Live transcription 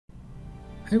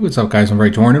Hey, what's up guys, I'm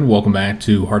Praetorian and welcome back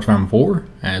to HOI IV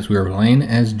as we are playing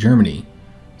as Germany.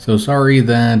 So sorry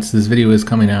that this video is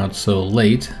coming out so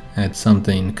late, had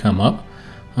something come up.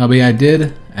 But yeah, I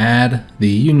did add the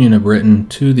Union of Britain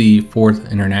to the 4th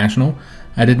International.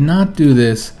 I did not do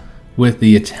this with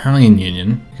the Italian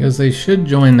Union because they should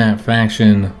join that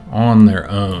faction on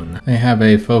their own. They have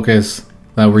a focus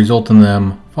that will result in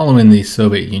them following the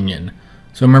Soviet Union.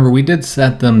 So remember, we did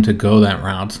set them to go that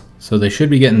route. So they should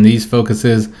be getting these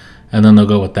focuses, and then they'll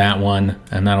go with that one,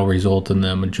 and that'll result in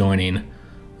them joining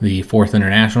the 4th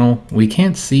International. We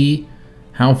can't see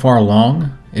how far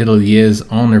along Italy is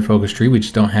on their focus tree. We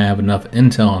just don't have enough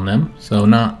intel on them. So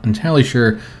not entirely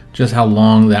sure just how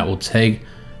long that will take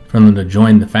for them to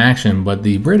join the faction. But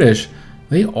the British,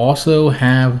 they also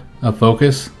have a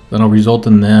focus that'll result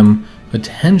in them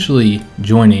potentially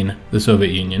joining the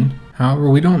Soviet Union. However,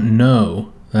 we don't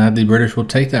know that the British will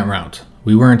take that route.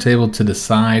 We weren't able to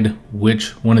decide which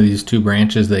one of these two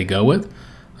branches they go with.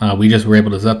 We just were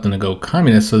able to set them to go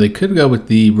communist, so they could go with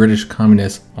the British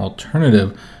Communist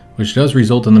Alternative, which does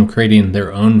result in them creating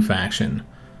their own faction.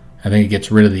 I think it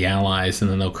gets rid of the Allies, and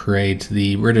then they'll create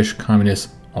the British Communist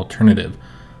Alternative.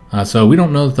 So we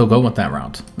don't know that they'll go with that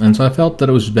route. And so I felt that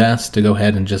it was best to go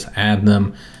ahead and just add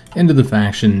them into the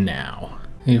faction now.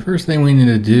 The first thing we need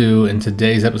to do in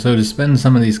today's episode is spend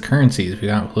some of these currencies. We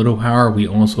got political power, we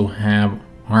also have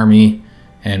army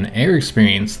and air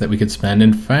experience that we could spend.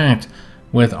 In fact,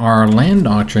 with our land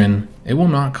doctrine, it will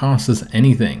not cost us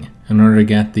anything. In order to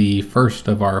get the first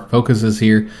of our focuses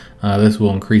here, this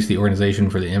will increase the organization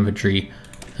for the infantry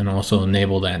and also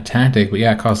enable that tactic. But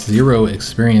yeah, it costs 0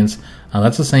 experience.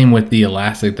 That's the same with the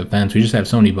elastic defense. We just have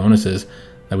so many bonuses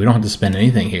that we don't have to spend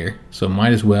anything here. So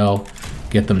might as well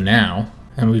get them now.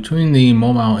 And between the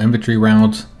mobile infantry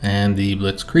route and the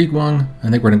blitzkrieg one, I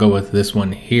think we're going to go with this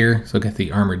one here. So get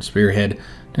the armored spearhead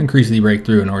to increase the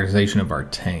breakthrough and organization of our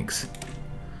tanks.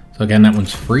 So again, that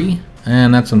one's free,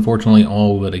 and that's unfortunately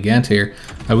all we're going to get here.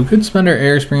 We could spend our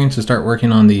air experience to start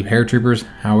working on the paratroopers.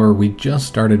 However, we just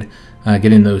started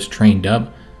getting those trained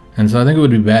up. And so I think it would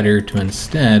be better to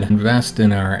instead invest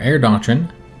in our air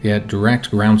doctrine, get direct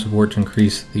ground support to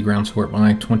increase the ground support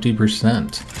by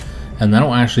 20%. And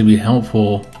that'll actually be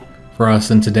helpful for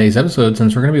us in today's episode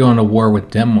since we're going to be going to war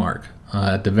with Denmark.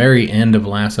 At the very end of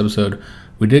last episode,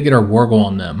 we did get our war goal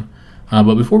on them.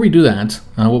 But before we do that,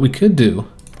 what we could do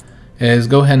is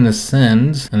go ahead and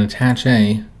ascend an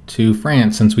attaché to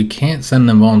France, since we can't send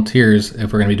them volunteers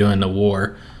if we're going to be doing the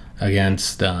war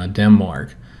against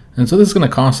Denmark. And so this is going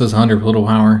to cost us 100 political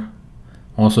power,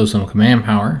 also some command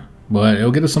power, but it'll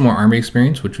get us some more army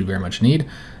experience, which we very much need.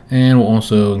 And we'll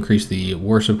also increase the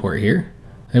war support here.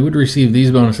 They would receive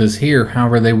these bonuses here,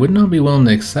 however, they would not be willing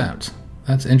to accept.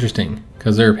 That's interesting,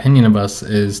 because their opinion of us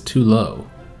is too low.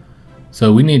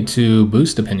 So we need to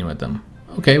boost opinion with them.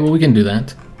 Okay, well, we can do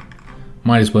that.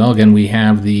 Might as well. Again, we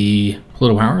have the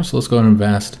political power, so let's go and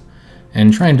invest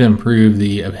and trying to improve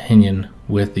the opinion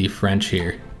with the French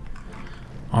here.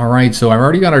 Alright, so I've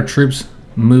already got our troops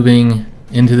moving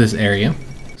into this area.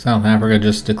 South Africa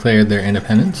just declared their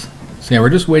independence. So yeah,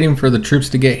 we're just waiting for the troops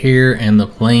to get here and the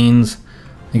planes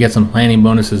to get some planning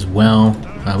bonus as well.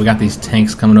 We got these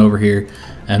tanks coming over here,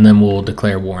 and then we'll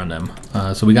declare war on them.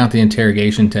 So we got the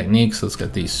interrogation techniques. Let's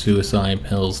get these suicide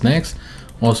pills next.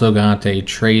 Also got a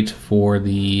trait for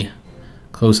the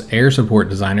close air support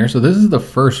designer. So this is the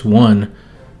first one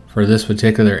for this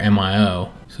particular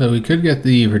MIO. So we could get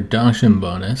the reduction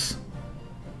bonus.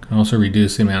 Can also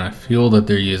reduce the amount of fuel that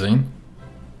they're using.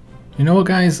 You know what,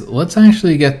 guys? Let's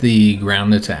actually get the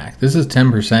ground attack. This is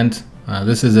 10%.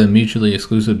 This is a mutually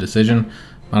exclusive decision,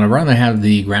 but I'd rather have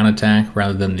the ground attack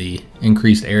rather than the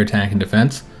increased air attack and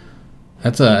defense.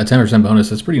 That's a 10% bonus.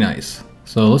 That's pretty nice.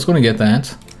 So let's go and get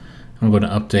that. I'm going to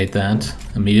update that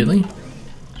immediately,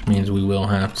 which means we will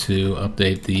have to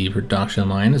update the production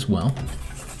line as well.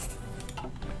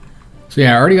 So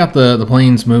yeah, I already got the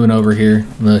planes moving over here.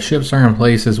 The ships are in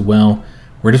place as well.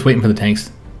 We're just waiting for the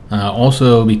tanks.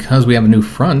 Also, because we have a new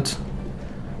front,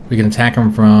 we can attack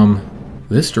them from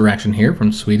this direction here,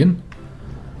 from Sweden.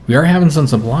 We are having some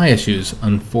supply issues,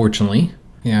 unfortunately.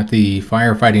 We got the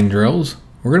firefighting drills.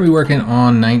 We're going to be working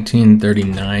on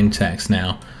 1939 techs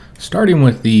now, starting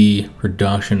with the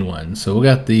production one. So we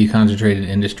got the concentrated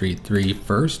industry 3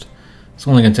 first. It's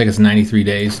only going to take us 93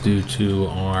 days due to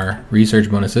our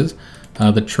research bonuses.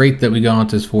 The trait that we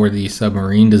got is for the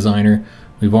submarine designer.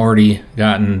 We've already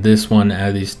gotten this one out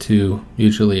of these two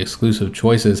mutually exclusive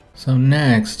choices. So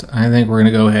next, I think we're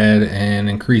going to go ahead and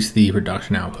increase the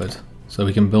production output so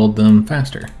we can build them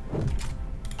faster.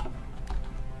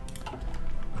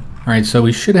 Alright, so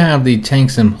we should have the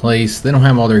tanks in place. They don't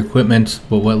have all their equipment,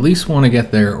 but we'll at least want to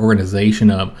get their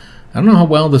organization up. I don't know how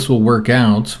well this will work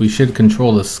out. We should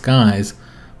control the skies,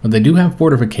 but they do have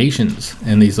fortifications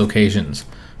in these locations.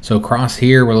 So across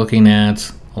here, we're looking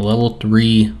at a level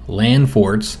 3 land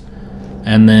forts,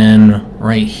 and then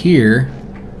right here,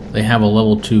 they have a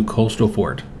level 2 coastal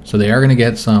fort. So they are going to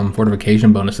get some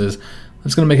fortification bonuses.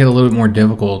 That's going to make it a little bit more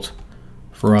difficult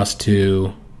for us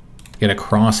to get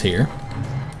across here.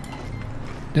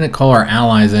 Didn't call our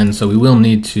allies in, so we will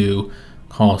need to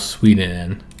call Sweden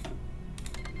in.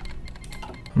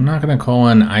 I'm not going to call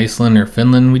in Iceland or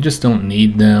Finland. We just don't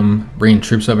need them bringing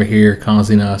troops over here,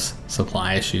 causing us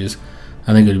supply issues.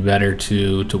 I think it would be better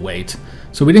to wait.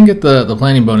 So we didn't get the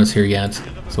planning bonus here yet,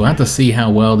 so we'll have to see how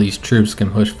well these troops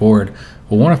can push forward.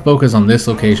 We'll want to focus on this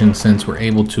location since we're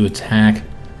able to attack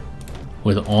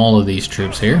with all of these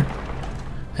troops here.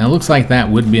 And it looks like that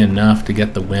would be enough to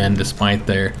get the win despite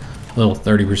their little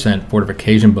 30%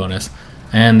 fortification bonus.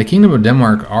 And the Kingdom of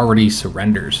Denmark already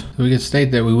surrenders. So we can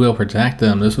state that we will protect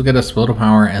them. This will get us political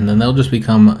power, and then they'll just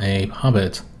become a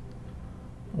puppet.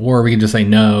 Or we can just say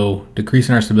no,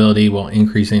 decreasing our stability while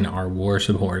increasing our war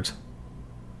support.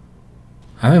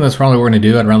 I think that's probably what we're going to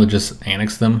do. I'd rather just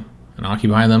annex them and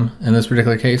occupy them in this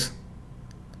particular case,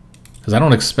 because I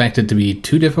don't expect it to be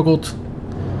too difficult.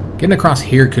 Getting across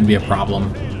here could be a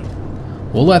problem.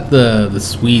 We'll let the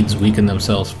Swedes weaken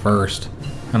themselves first,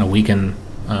 kind of weaken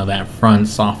that front,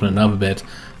 soften it up a bit.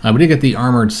 We did get the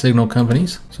armored signal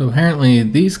companies. So apparently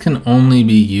these can only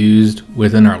be used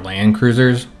within our land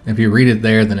cruisers. If you read it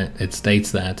there, then it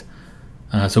states that.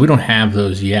 So we don't have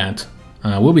those yet.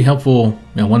 Will be helpful,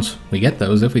 once we get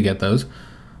those, if we get those.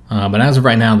 But as of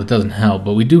right now, that doesn't help.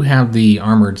 But we do have the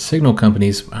armored signal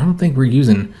companies. I don't think we're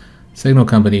using signal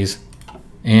companies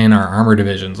in our armor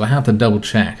divisions. I have to double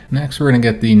check. Next, we're going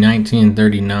to get the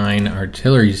 1939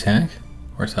 artillery tech.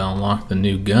 Of course, that'll unlock the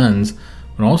new guns.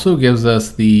 But also gives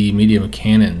us the medium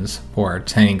cannons for our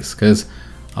tanks, because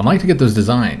I'd like to get those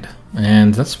designed.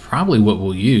 And that's probably what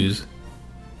we'll use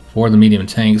for the medium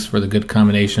tanks, for the good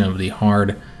combination of the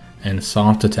hard and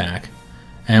soft attack.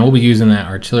 And we'll be using that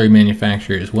artillery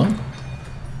manufacturer as well.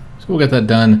 So we'll get that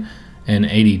done in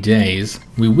 80 days.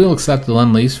 We will accept the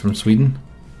Lend-Lease from Sweden.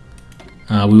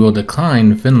 We will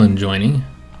decline Finland joining.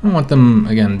 I don't want them,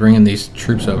 again, bringing these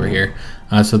troops over here.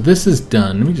 So this is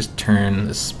done. Let me just turn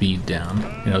the speed down.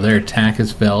 Their attack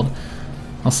has failed.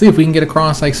 I'll see if we can get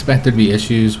across. I expect there'd be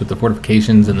issues with the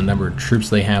fortifications and the number of troops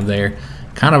they have there.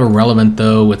 Kind of irrelevant,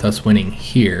 though, with us winning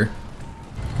here.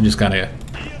 We just got to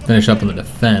finish up on the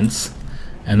defense,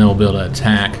 and then we'll be able to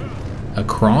attack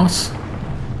across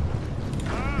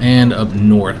and up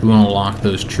north. We want to lock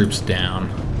those troops down.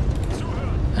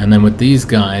 And then with these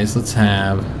guys, let's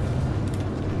have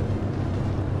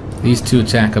these two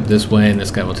attack up this way, and this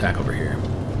guy will attack over here.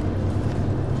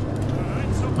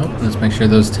 Oh, let's make sure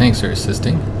those tanks are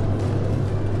assisting.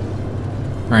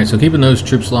 Alright, so keeping those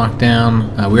troops locked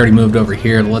down. We already moved over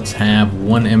here. Let's have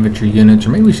one infantry unit, or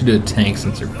maybe we should do a tank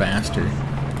since they're faster.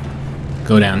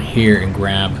 Go down here and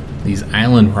grab these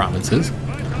island provinces.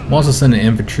 We'll also send an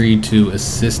infantry to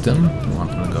assist them. We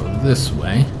want them to go this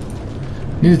way.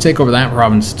 Need to take over that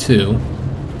province too.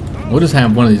 We'll just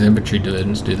have one of these infantry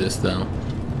divisions do this though.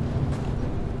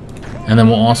 And then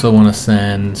we'll also want to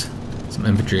send some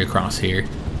infantry across here.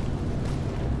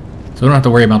 So we don't have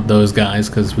to worry about those guys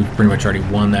because we've pretty much already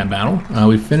won that battle.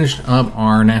 We finished up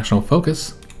our national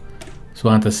focus. So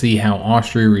we'll have to see how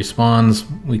Austria responds.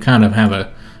 We kind of have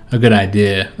a good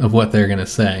idea of what they're going to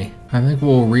say. I think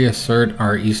we'll reassert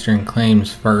our eastern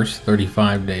claims first,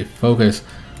 35-day focus.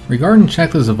 Regarding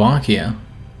Czechoslovakia,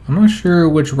 I'm not sure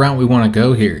which route we want to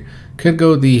go here. Could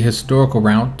go the historical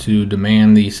route to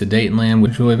demand the Sudetenland,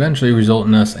 which will eventually result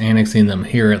in us annexing them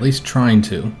here, at least trying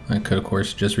to. That could, of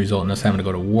course, just result in us having to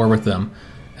go to war with them.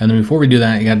 And then before we do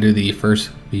that, you got to do the first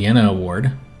Vienna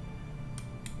Award.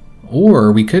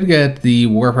 Or we could get the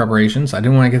war preparations. I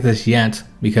didn't want to get this yet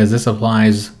because this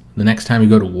applies the next time you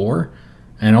go to war.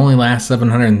 And it only lasts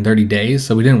 730 days,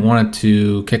 so we didn't want it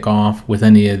to kick off with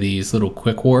any of these little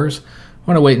quick wars. I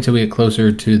want to wait until we get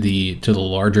closer to the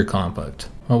larger conflict.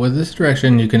 Well, with this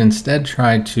direction, you can instead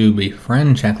try to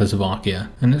befriend Czechoslovakia,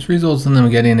 and this results in them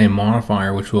getting a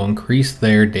modifier which will increase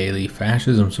their daily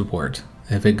fascism support.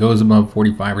 If it goes above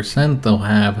 45%, they'll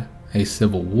have a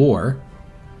civil war,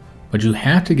 but you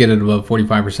have to get it above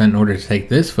 45% in order to take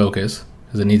this focus,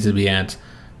 because it needs to be at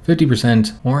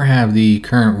 50% or have the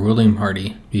current ruling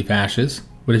party be fascist.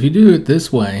 But if you do it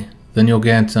this way, then you'll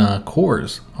get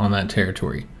cores on that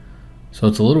territory. so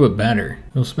it's a little bit better.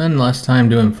 We'll spend less time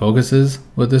doing focuses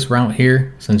with this route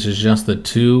here, since it's just the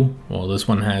 2. Well, this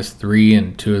one has 3,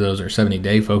 and 2 of those are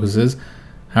 70-day focuses.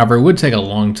 However, it would take a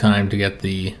long time to get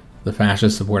the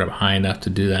fascist support up high enough to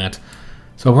do that.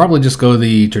 So I'll probably just go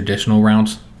the traditional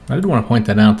route. I did want to point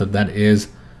that out, that is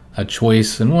a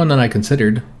choice, and one that I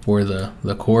considered for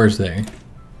the cores there.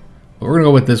 But we're going to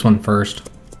go with this one first.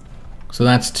 So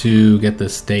that's to get the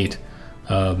state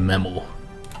of Memel,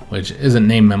 which isn't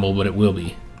named Memel, but it will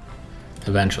be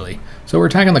eventually. So we're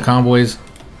attacking the convoys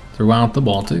throughout the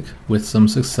Baltic with some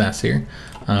success here.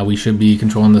 We should be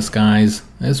controlling the skies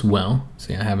as well.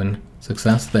 See, I'm having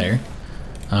success there.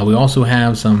 We also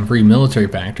have some free military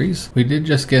factories. We did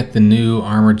just get the new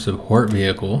armored support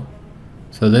vehicle.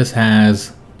 So this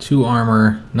has 2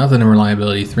 armor, nothing in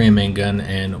reliability, 3 in main gun,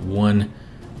 and 1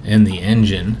 in the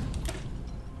engine.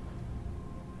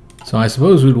 So I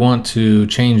suppose we'd want to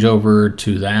change over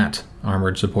to that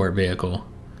armored support vehicle.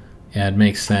 Yeah, it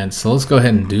makes sense. So let's go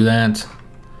ahead and do that.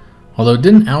 Although it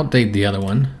didn't outdate the other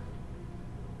one.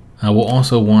 We'll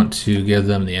also want to give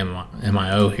them the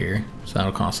MIO here. So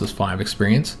that'll cost us 5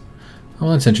 experience.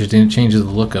 Oh, that's interesting. It changes the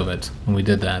look of it when we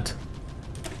did that.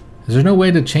 Is there no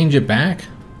way to change it back?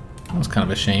 That's kind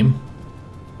of a shame.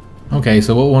 Okay,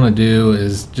 so what we want to do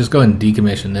is just go ahead and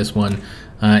decommission this one.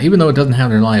 Even though it doesn't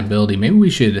have reliability, maybe we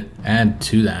should add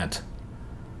to that.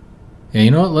 Yeah,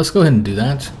 you know what? Let's go ahead and do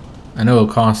that. I know it'll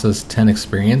cost us 10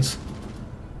 experience.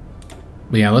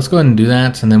 But yeah, let's go ahead and do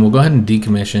that, and then we'll go ahead and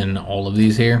decommission all of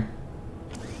these here.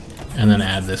 And then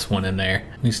add this one in there.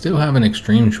 We still have an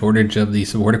extreme shortage of the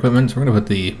support equipment, so we're going to put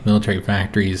the military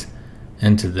factories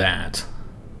into that.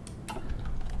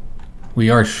 We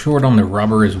are short on the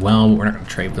rubber as well, but we're not going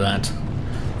to trade for that.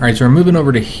 Alright, so we're moving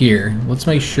over to here. Let's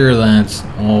make sure that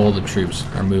all the troops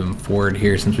are moving forward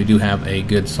here, since we do have a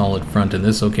good solid front in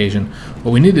this location.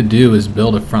 What we need to do is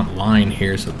build a front line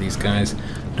here so that these guys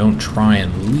don't try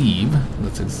and leave.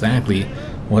 That's exactly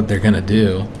what they're going to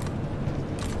do.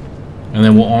 And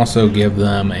then we'll also give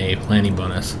them a planning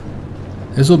bonus.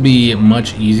 This will be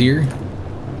much easier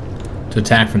to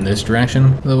attack from this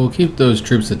direction, but we'll keep those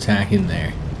troops attacking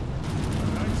there.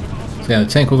 So yeah, the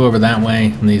tank will go over that way,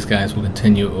 and these guys will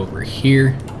continue over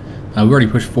here. We already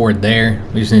pushed forward there.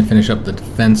 We just need to finish up the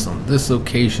defense on this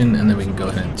location, and then we can go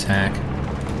ahead and attack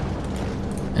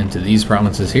into these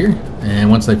provinces here. And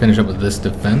once they finish up with this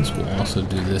defense, we'll also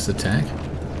do this attack.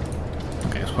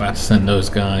 Okay, so we'll have to send those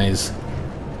guys.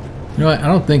 You know what, I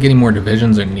don't think any more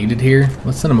divisions are needed here.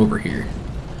 Let's send them over here.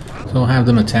 So we'll have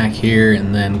them attack here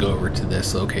and then go over to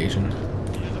this location.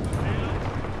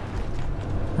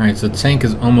 Alright, so the tank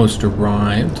has almost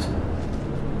arrived.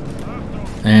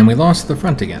 And we lost the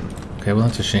front again. Okay, well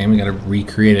that's a shame, we gotta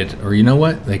recreate it. Or you know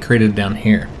what, they created it down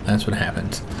here. That's what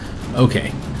happened.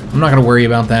 Okay, I'm not gonna worry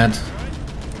about that.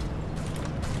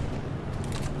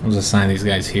 I'll just assign these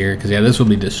guys here, because yeah, this will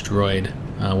be destroyed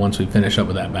once we finish up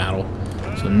with that battle.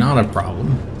 So not a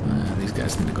problem. These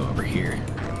guys need to go over here.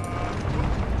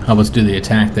 Help us do the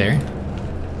attack there.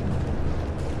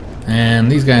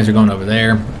 And these guys are going over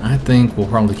there. I think we'll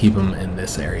probably keep them in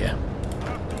this area.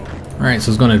 Alright, so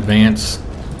it's going to advance.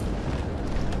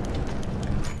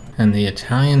 And the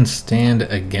Italians stand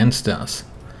against us.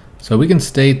 So we can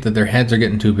state that their heads are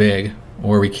getting too big,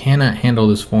 or we cannot handle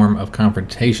this form of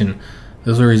confrontation.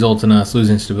 This will result in us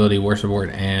losing stability, war support,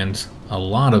 and a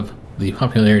lot of the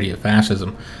popularity of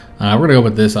fascism. We're going to go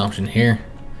with this option here.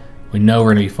 We know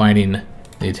we're going to be fighting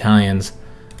the Italians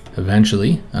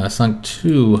eventually. Sunk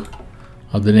 2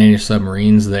 of the Danish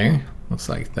submarines there. Looks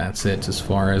like that's it as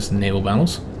far as naval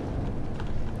battles.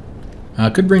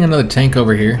 Could bring another tank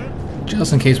over here,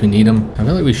 just in case we need them. I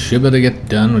feel like we should be able to get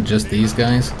done with just these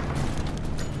guys.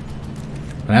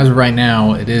 But as of right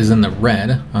now, it is in the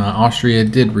red. Austria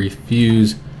did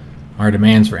refuse our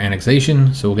demands for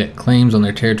annexation, so we'll get claims on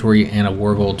their territory and a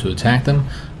war goal to attack them.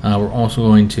 We're also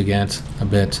going to get a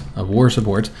bit of war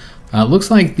support.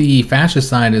 Looks like the fascist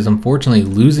side is unfortunately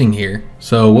losing here,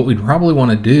 so what we'd probably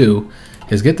want to do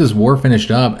is get this war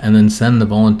finished up and then send the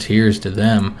volunteers to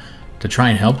them to try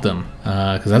and help them.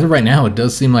 Because as of right now, it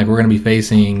does seem like we're going to be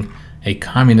facing a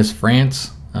communist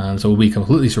France, so we'll be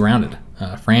completely surrounded.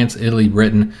 France, Italy,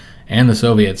 Britain, and the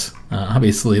Soviets.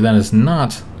 Obviously, that is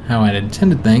not how I'd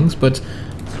intended things, but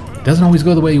it doesn't always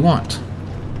go the way you want.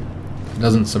 It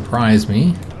doesn't surprise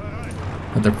me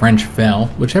that the French fell.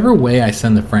 Whichever way I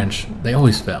send the French, they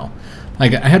always fell.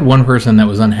 Like, I had one person that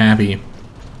was unhappy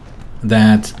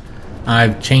that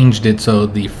I've changed it so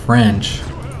the French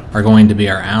are going to be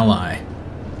our ally.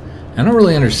 I don't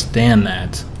really understand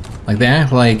that. Like, they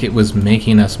act like it was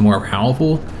making us more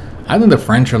powerful. I think the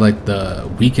French are like the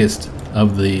weakest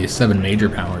of the 7 major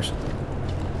powers.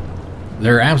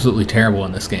 they're absolutely terrible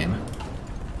in this game.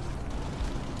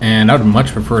 And I would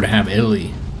much prefer to have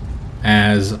Italy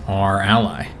as our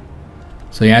ally.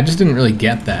 So yeah, I just didn't really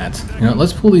get that. You know,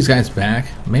 let's pull these guys back.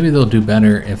 Maybe they'll do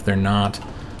better if they're not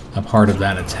a part of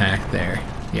that attack there.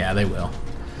 Yeah, they will.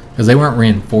 Because they weren't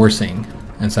reinforcing,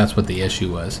 and so that's what the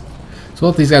issue was. So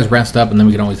let these guys rest up, and then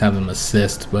we can always have them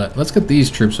assist. But let's get these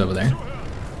troops over there.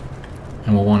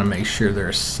 And we'll want to make sure they're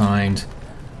assigned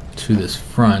to this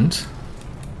front.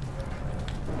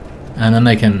 And then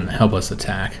they can help us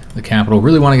attack the capital.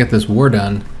 Really want to get this war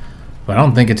done. But I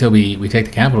don't think until we take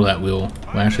the capital that we'll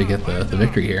actually get the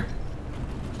victory here.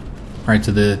 Alright,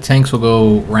 so the tanks will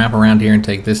go wrap around here and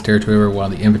take this territory while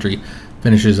the infantry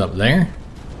finishes up there.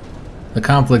 The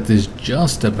conflict is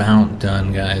just about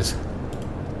done, guys.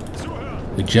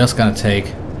 We just got to take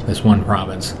this one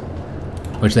province,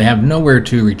 which they have nowhere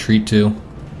to retreat to.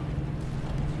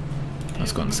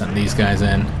 Let's go and send these guys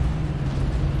in.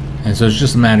 And so it's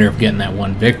just a matter of getting that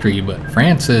one victory, but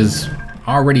France is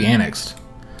already annexed.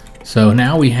 So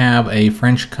now we have a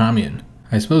French commune.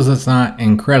 I suppose that's not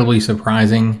incredibly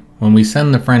surprising. When we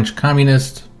send the French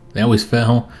communists, they always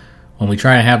fail. When we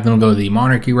try to have them go the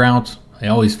monarchy route, they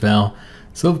always fail.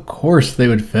 So of course they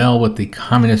would fail with the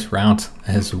communist route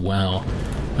as well.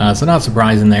 So not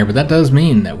surprising there, but that does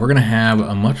mean that we're going to have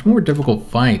a much more difficult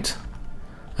fight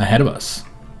ahead of us.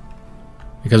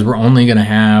 Because we're only going to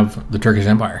have the Turkish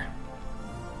Empire.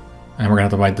 And we're going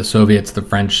to have to fight the Soviets, the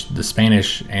French, the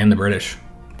Spanish, and the British.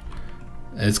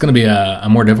 It's going to be a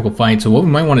more difficult fight. So what we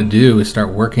might want to do is start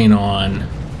working on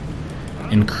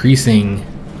increasing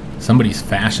somebody's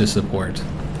fascist support.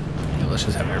 Okay, let's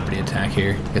just have everybody attack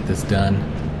here. Get this done.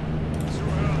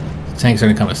 The tanks are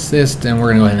going to come assist, and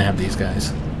we're going to go ahead and have these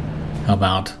guys help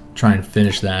out, try and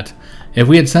finish that. If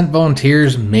we had sent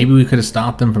volunteers, maybe we could have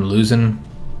stopped them from losing.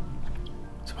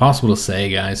 It's possible to say,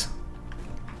 guys.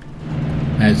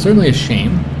 And it's certainly a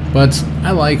shame. But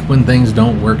I like when things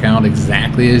don't work out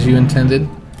exactly as you intended.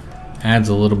 Adds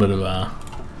a little bit of a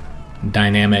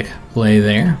dynamic play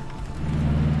there.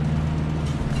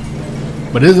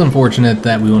 But it is unfortunate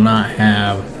that we will not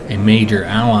have a major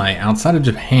ally outside of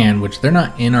Japan, which they're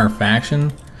not in our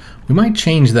faction. We might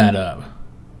change that up.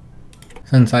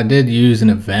 Since I did use an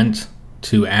event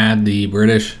to add the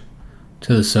British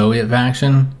to the Soviet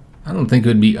faction, I don't think it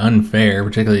would be unfair,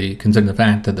 particularly considering the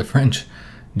fact that the French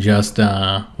just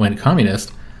went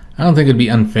communist. I don't think it'd be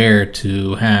unfair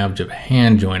to have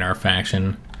Japan join our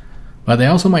faction, but they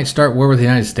also might start war with the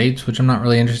United States, which I'm not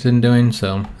really interested in doing,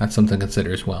 so that's something to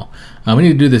consider as well. We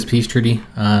need to do this peace treaty.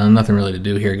 Nothing really to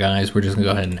do here, guys. We're just gonna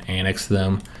go ahead and annex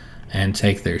them and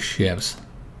take their ships,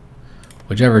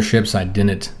 whichever ships I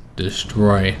didn't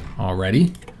destroy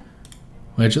already,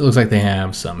 which it looks like they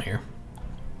have some here.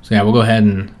 So yeah, we'll go ahead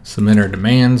and submit our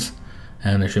demands,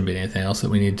 and there shouldn't be anything else that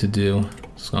we need to do.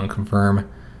 Just going to confirm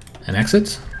an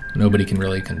exit. Nobody can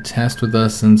really contest with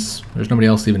us since there's nobody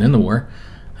else even in the war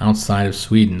outside of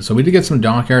Sweden. So we did get some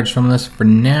dockyards from this. For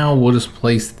now, we'll just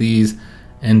place these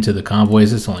into the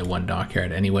convoys. It's only one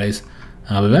dockyard anyways.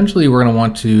 Eventually, we're going to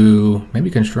want to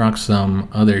maybe construct some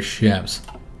other ships.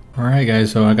 Alright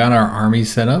guys, so I got our army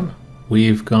set up.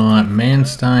 We've got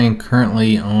Manstein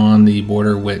currently on the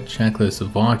border with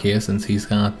Czechoslovakia since he's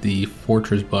got the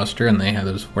Fortress Buster and they have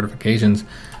those fortifications.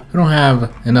 We don't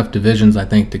have enough divisions, I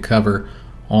think, to cover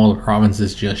all the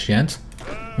provinces just yet.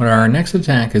 But our next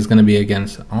attack is going to be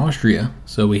against Austria.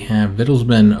 So we have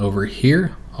Wittelsbach over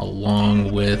here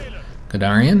along with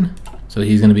Götterdämmerung. So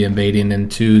he's going to be invading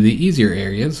into the easier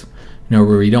areas, you know,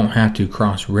 where we don't have to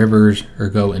cross rivers or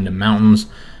go into mountains.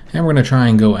 And we're going to try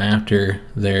and go after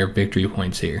their victory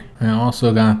points here. I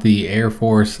also got the Air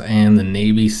Force and the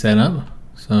Navy set up.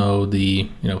 So the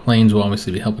planes will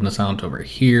obviously be helping us out over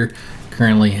here.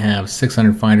 Currently have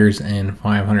 600 fighters and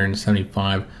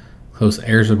 575 close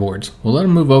air supports. We'll let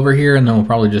them move over here and then we'll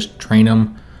probably just train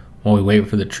them while we wait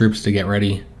for the troops to get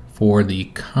ready for the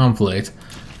conflict.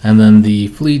 And then the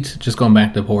fleet just going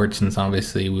back to port since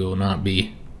obviously we will not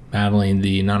be battling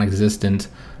the non-existent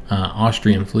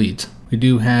Austrian fleet. We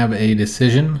do have a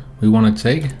decision we want to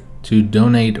take to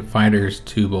donate fighters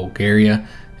to Bulgaria.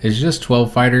 It's just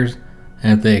 12 fighters,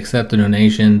 and if they accept the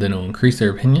donation, then it will increase their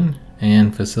opinion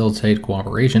and facilitate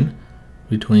cooperation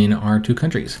between our two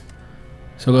countries.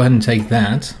 So go ahead and take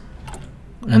that.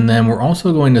 And then we're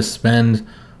also going to spend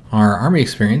our army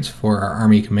experience for our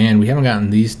army command. We haven't gotten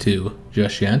these two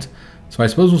just yet. So I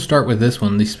suppose we'll start with this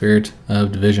one, the Spirit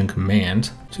of Division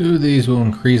Command. Two of these will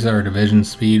increase our division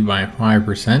speed by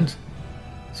 5%.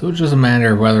 So it's just a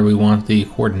matter of whether we want the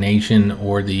coordination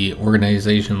or the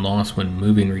organization loss when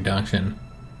moving reduction.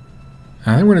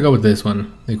 I think we're going to go with this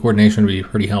one. The coordination would be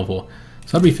pretty helpful.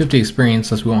 So that'll be 50 experience,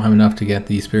 since we won't have enough to get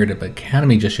the Spirit of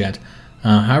Academy just yet.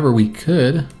 However, we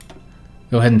could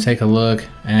go ahead and take a look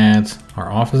at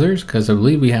our officers, because I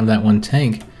believe we have that one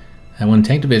tank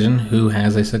division who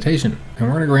has a citation. And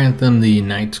we're going to grant them the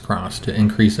Knight's Cross to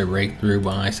increase their breakthrough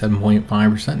by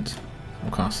 7.5%.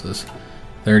 It'll cost us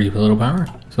 30 political power.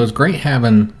 So it's great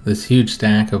having this huge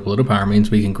stack of political power. It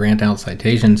means we can grant out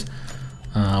citations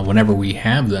whenever we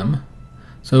have them.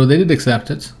 So they did accept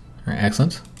it. All right,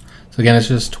 excellent. So again, it's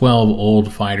just 12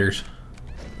 old fighters.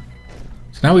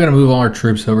 So now we got to move all our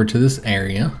troops over to this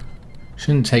area.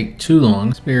 Shouldn't take too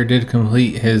long. Spear did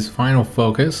complete his final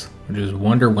focus, which is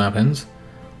wonder weapons.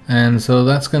 And so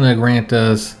that's going to grant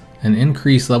us an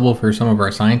increased level for some of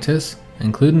our scientists,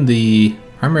 including the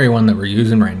primary one that we're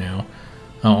using right now.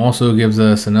 Also gives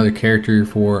us another character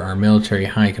for our military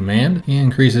high command. He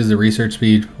increases the research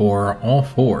speed for all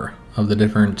 4 of the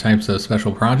different types of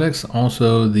special projects.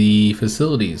 Also, the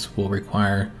facilities will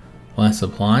require less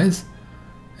supplies.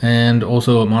 And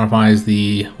also it modifies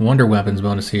the wonder weapons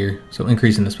bonus here, so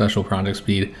increasing the special project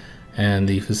speed and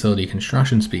the facility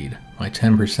construction speed by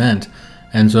 10%.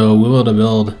 And so we'll be able to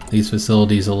build these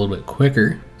facilities a little bit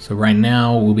quicker. So right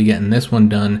now we'll be getting this one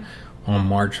done on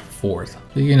March 4th.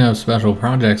 Speaking of special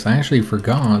projects, I actually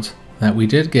forgot that we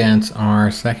did get our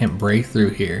second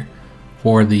breakthrough here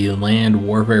for the land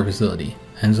warfare facility.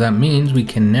 And so that means we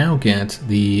can now get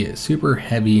the super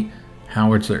heavy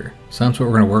howitzer. So that's what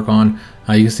we're going to work on.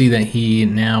 You can see that he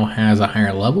now has a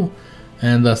higher level,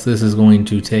 and thus this is going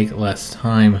to take less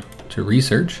time to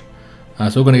research.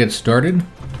 So we're going to get started.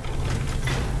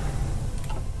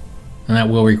 And that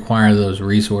will require those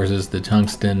resources, the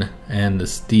tungsten and the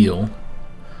steel.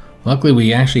 Luckily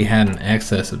we actually had an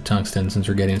excess of tungsten since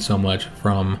we're getting so much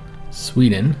from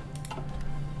Sweden.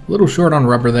 A little short on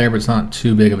rubber there, but it's not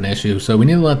too big of an issue. So we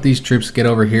need to let these troops get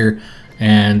over here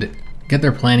and get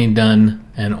their planning done,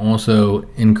 and also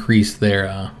increase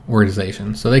their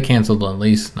organization. So they canceled the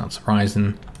lease, not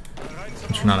surprising,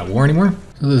 since we're not at war anymore.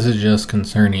 So this is just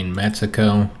concerning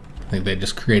Mexico. I think they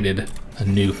just created a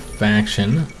new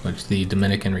faction, which the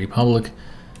Dominican Republic,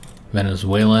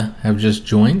 Venezuela have just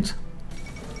joined.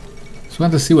 So we'll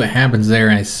have to see what happens there.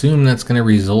 I assume that's going to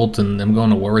result in them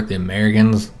going to war with the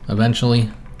Americans eventually.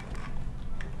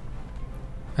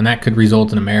 And that could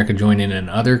result in America joining in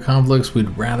other conflicts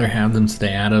we'd rather have them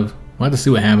stay out of. We'll have to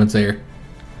see what happens there.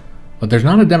 But there's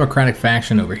not a democratic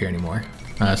faction over here anymore.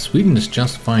 Sweden is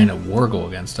justifying a war goal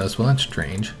against us. Well, that's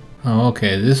strange. Oh,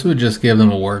 okay, this would just give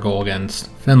them a war goal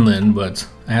against Finland, but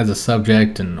as a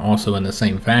subject and also in the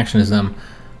same faction as them,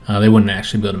 they wouldn't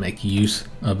actually be able to make use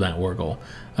of that war goal.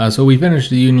 So we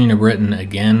finished the Union of Britain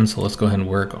again, so let's go ahead and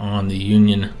work on the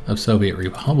Union of Soviet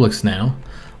Republics now.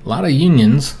 A lot of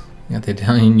unions. Got the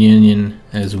Italian Union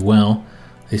as well.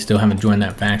 They still haven't joined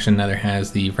that faction, neither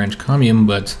has the French Commune,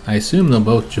 but I assume they'll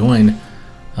both join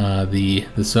the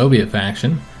Soviet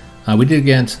faction. We did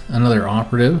get another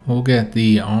operative. We'll get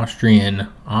the Austrian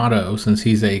Otto, since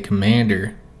he's a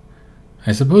commander.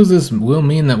 I suppose this will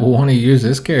mean that we'll want to use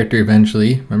this character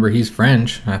eventually. Remember, he's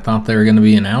French. I thought they were going to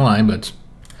be an ally, but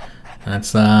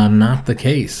that's not the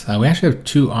case. We actually have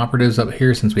 2 operatives up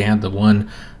here since we had the one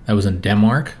that was in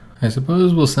Denmark. I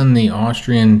suppose we'll send the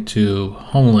Austrian to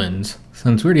Holland,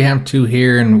 since we already have 2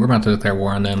 here and we're about to declare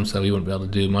war on them, so we wouldn't be able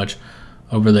to do much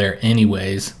over there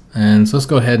anyways. And so let's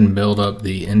go ahead and build up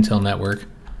the intel network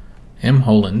in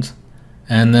Holland.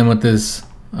 And then with this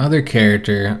other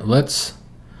character, let's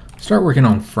start working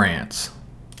on France.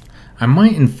 I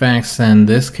might in fact send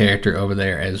this character over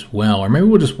there as well, or maybe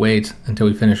we'll just wait until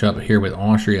we finish up here with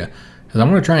Austria, because I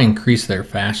want to try and increase their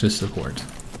fascist support.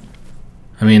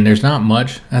 I mean, there's not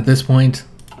much at this point,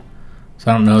 so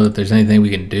I don't know that there's anything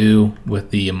we can do with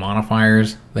the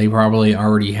modifiers they probably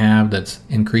already have that's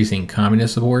increasing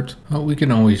communist support. But we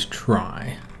can always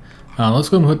try. Let's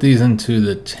go and put these into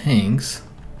the tanks.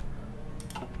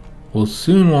 We'll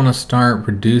soon want to start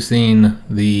producing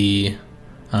the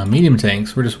medium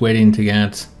tanks. We're just waiting to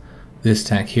get this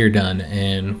tech here done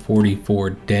in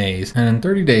 44 days. And in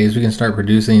 30 days, we can start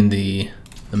producing the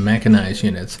mechanized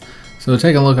units. So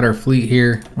take a look at our fleet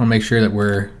here. I want to make sure that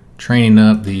we're training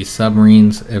up the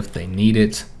submarines if they need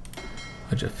it,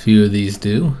 which a few of these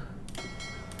do.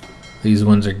 These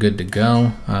ones are good to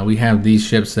go. We have these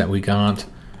ships that we got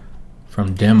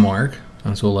from Denmark,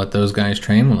 and so we'll let those guys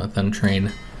train. We'll let them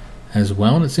train as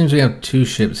well. And it seems we have 2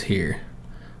 ships here.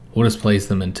 We'll just place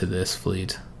them into this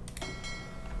fleet.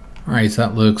 Alright, so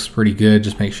that looks pretty good.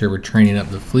 Just make sure we're training up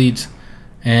the fleet.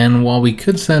 And while we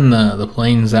could send the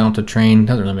planes out to train,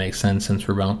 doesn't really make sense since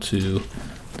we're about to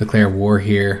declare war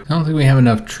here. I don't think we have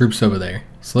enough troops over there.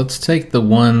 So let's take the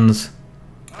ones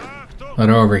that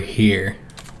are over here.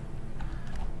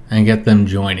 and get them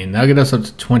joining. That'll get us up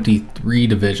to 23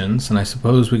 divisions, and I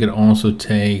suppose we could also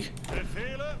take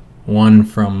one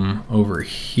from over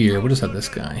here. We'll just have this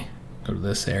guy go to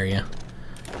this area,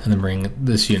 and then bring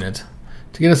this unit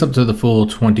to get us up to the full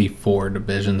 24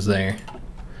 divisions there.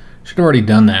 Should have already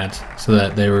done that so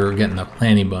that they were getting a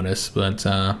planning bonus, but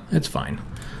it's fine.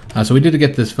 So we did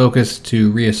get this focus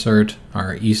to reassert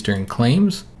our eastern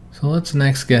claims. So let's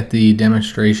next get the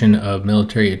demonstration of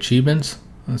military achievements.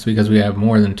 That's because we have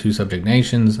more than 2 subject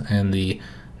nations and the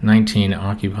 19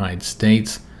 occupied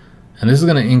states. And this is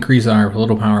going to increase our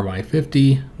political power by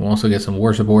 50. We'll also get some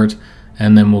war support,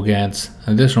 and then we'll get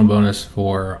an additional bonus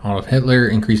for Adolf Hitler,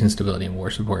 increasing stability and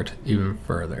war support even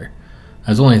further.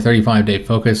 It's only a 35-day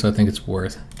focus, so I think it's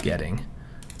worth getting.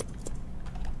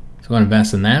 So go and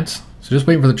invest in that. So just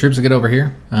waiting for the troops to get over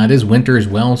here. It is winter as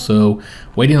well, so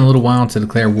waiting a little while to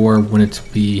declare war wouldn't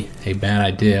be a bad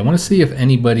idea. I want to see if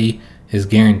anybody is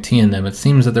guaranteeing them. It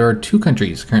seems that there are 2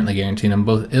 countries currently guaranteeing them,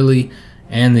 both Italy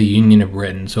and the Union of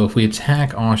Britain. So if we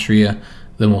attack Austria,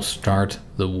 then we'll start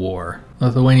the war.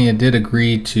 Lithuania did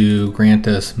agree to grant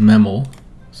us Memel,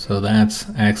 so that's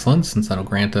excellent, since that'll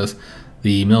grant us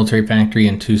the military factory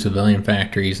and 2 civilian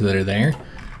factories that are there.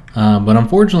 But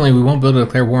unfortunately, we won't be able to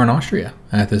declare war on Austria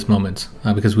at this moment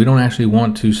because we don't actually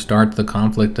want to start the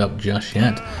conflict up just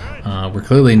yet. We're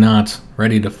clearly not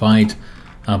ready to fight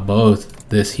both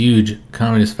this huge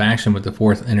communist faction with the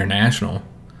 4th International.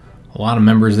 A lot of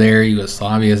members there.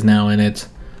 Yugoslavia is now in it.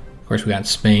 Of course, we got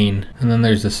Spain. And then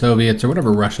there's the Soviets, or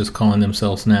whatever Russia's calling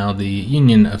themselves now, the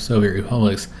Union of Soviet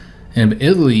Republics. And if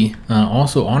Italy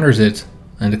also honors it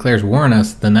and declares war on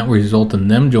us, then that will result in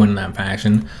them joining that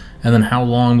faction. And then how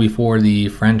long before the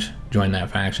French join that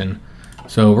faction?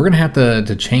 So we're going to have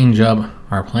to change up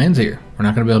our plans here. We're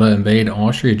not going to be able to invade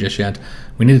Austria just yet.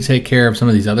 We need to take care of some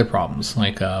of these other problems,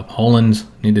 like Poland,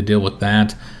 need to deal with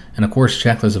that. And of course,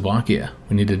 Czechoslovakia,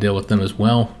 we need to deal with them as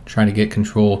well, try to get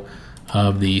control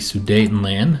of the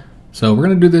Sudetenland. So we're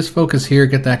going to do this focus here,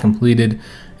 get that completed.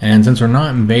 And since we're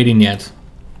not invading yet,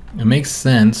 it makes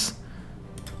sense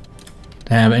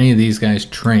to have any of these guys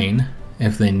train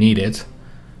if they need it.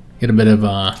 Get a bit of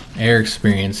air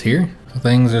experience here. So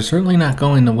things are certainly not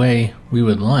going the way we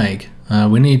would like.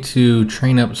 We need to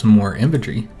train up some more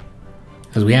infantry.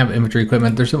 Because we have infantry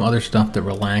equipment, there's some other stuff that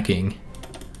we're lacking.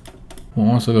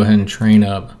 We'll also go ahead and train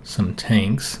up some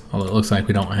tanks, although it looks like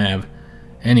we don't have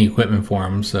any equipment for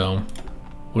them, so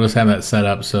we'll just have that set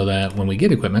up so that when we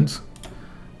get equipment,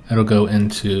 it'll go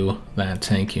into that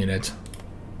tank unit.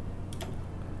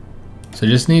 So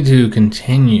just need to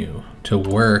continue to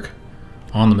work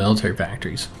on the military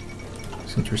factories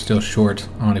since we're still short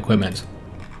on equipment.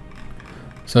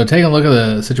 So taking a look at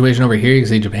the situation over here, you can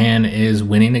see Japan is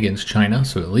winning against China,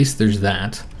 so at least there's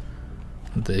that.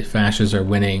 The fascists are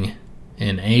winning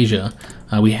in Asia.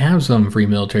 We have some free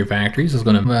military factories. I was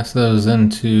going to invest those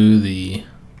into the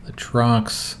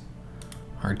trucks,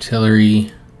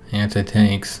 artillery,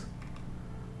 anti-tanks,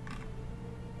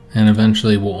 and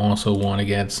eventually we'll also want to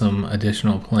get some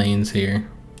additional planes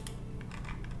here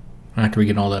after we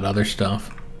get all that other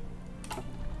stuff.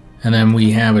 And then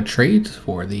we have a trait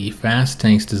for the fast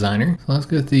tanks designer. So let's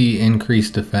get the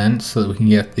increased defense so that we can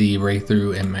get the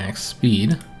breakthrough and max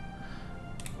speed.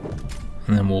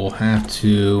 And then we'll have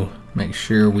to make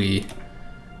sure we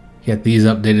get these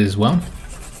updated as well.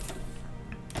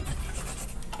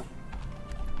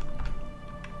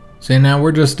 So now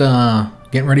we're just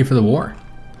getting ready for the war.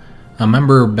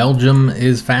 Remember, Belgium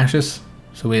is fascist,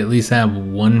 so we at least have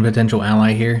one potential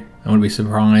ally here. I wouldn't be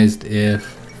surprised if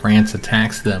France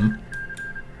attacks them.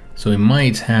 So we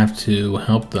might have to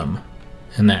help them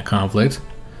in that conflict.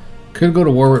 Could go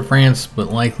to war with France,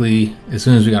 but likely as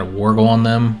soon as we got a war go on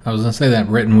them, I was going to say that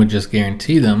Britain would just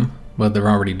guarantee them, but they're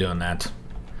already doing that.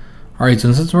 Alright,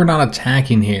 so since we're not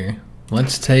attacking here,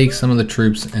 let's take some of the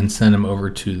troops and send them over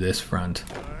to this front.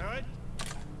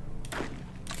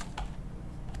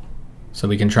 So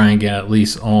we can try and get at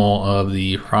least all of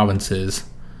the provinces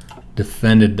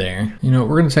defended there. You know,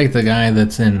 we're going to take the guy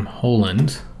that's in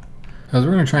Poland, because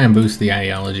we're going to try and boost the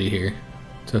ideology here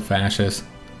to fascist.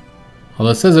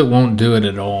 Although it says it won't do it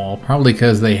at all, probably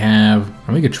because they have,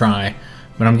 and we could try,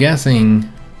 but I'm guessing,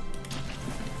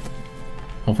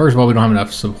 well, first of all, we don't have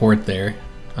enough support there,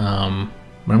 but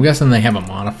I'm guessing they have a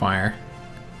modifier.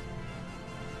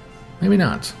 Maybe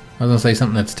not. I was going to say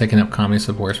something that's taking up communist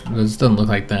support, but it doesn't look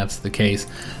like that's the case.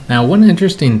 Now, one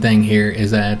interesting thing here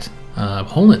is that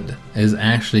Poland is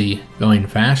actually going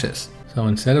fascist. So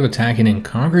instead of attacking and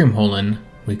conquering Poland,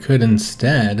 we could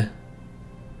instead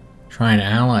try and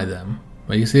ally them.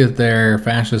 But you see that their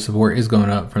fascist support is going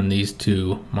up from these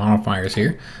two modifiers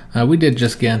here. We did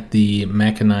just get the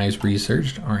mechanized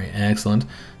researched. All right, excellent.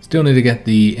 Still need to get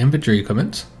the infantry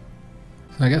equipment.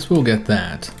 So I guess we'll get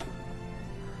that.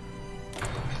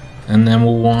 And then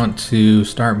we'll want to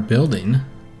start building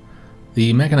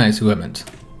the mechanized equipment.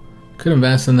 Could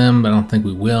invest in them, but I don't think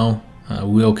we will.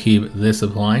 We'll keep this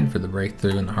applied for the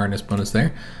breakthrough and the hardness bonus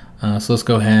there. So let's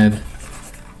go ahead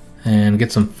and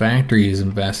get some factories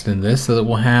invested in this so that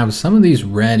we'll have some of these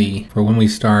ready for when we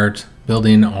start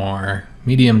building our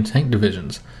medium tank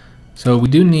divisions. So we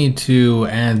do need to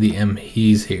add the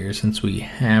MPs here since we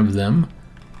have them.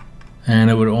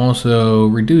 And it would also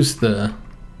reduce the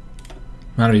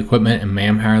amount of equipment and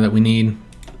manpower that we need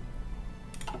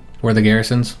for the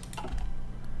garrisons.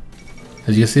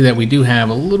 As you see that we do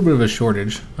have a little bit of a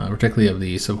shortage, particularly of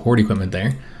the support equipment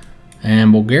there.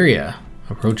 And Bulgaria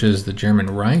approaches the German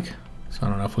Reich, so I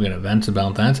don't know if we'll get events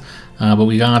about that. But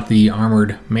we got the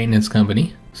Armored Maintenance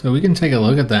Company, so we can take a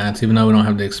look at that, even though we don't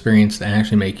have the experience to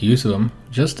actually make use of them,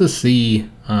 just to see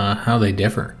how they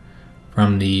differ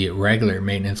from the regular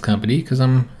maintenance company, because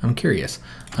I'm curious.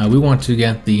 We want to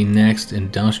get the next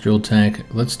industrial tech.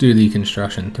 Let's do the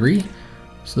construction 3.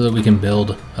 So that we can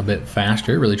build a bit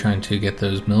faster, really trying to get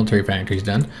those military factories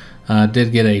done.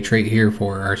 Did get a trait here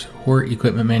for our support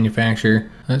equipment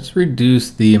manufacturer. Let's reduce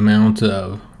the amount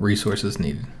of resources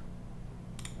needed.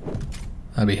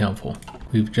 That'd be helpful.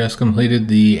 We've just completed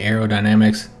the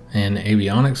aerodynamics and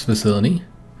avionics facility.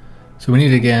 So we need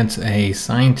to get a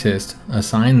scientist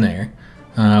assigned there.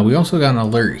 We also got an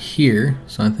alert here,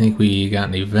 so I think we got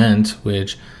an event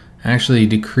which actually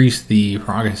decreased the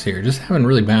progress here. Just having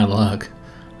really bad luck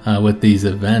with these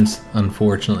events,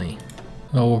 unfortunately.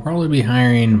 So we'll probably be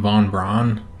hiring Von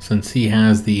Braun since he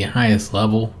has the highest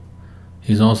level.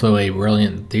 He's also a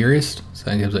brilliant theorist, so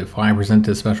that gives a 5%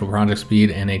 to special project speed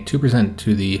and a 2%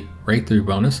 to the breakthrough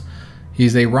bonus.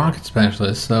 He's a rocket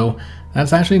specialist, so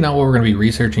that's actually not what we're going to be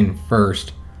researching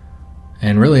first.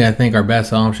 And really, I think our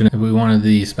best option if we wanted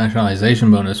the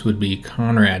specialization bonus would be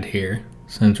Conrad here,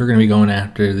 since we're going to be going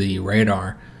after the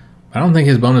radar. I don't think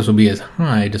his bonus will be as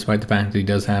high, despite the fact that he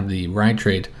does have the right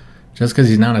trait, just because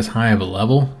he's not as high of a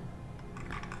level.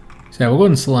 So yeah, we'll go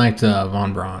ahead and select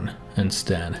Von Braun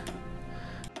instead.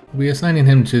 We'll be assigning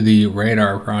him to the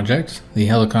radar project. The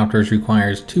helicopters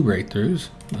requires 2 breakthroughs.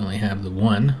 We only have the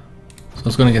 1. So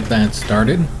let's go and get that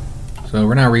started. So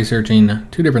we're now researching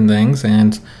 2 different things,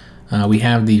 and we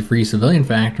have the free civilian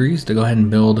factories to go ahead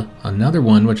and build another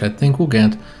one, which I think will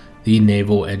get the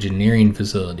naval engineering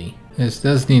facility. This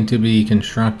does need to be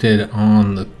constructed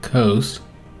on the coast,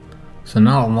 so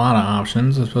not a lot of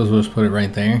options. I suppose we'll just put it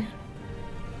right there.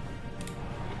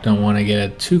 Don't want to get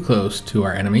it too close to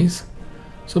our enemies.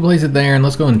 So place it there, and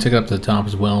let's go and tick it up to the top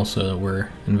as well so that we're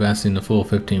investing the full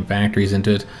 15 factories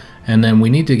into it. And then we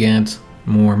need to get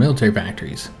more military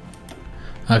factories.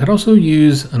 I could also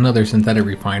use another synthetic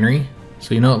refinery.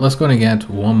 So you know what, let's go and get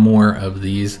one more of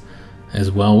these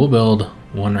as well. We'll build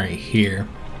one right here,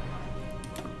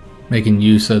 making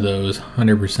use of those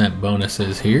 100%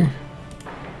 bonuses here.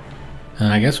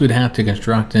 I guess we'd have to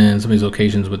construct in some of these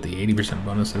locations with the 80%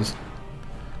 bonuses.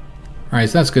 Alright,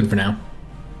 so that's good for now.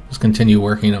 Let's continue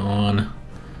working on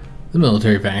the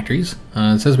military factories.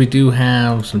 It says we do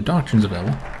have some doctrines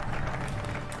available.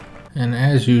 And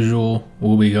as usual,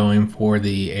 we'll be going for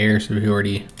the air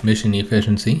superiority mission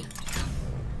efficiency.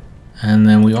 And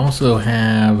then we also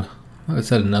have, like I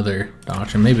said, another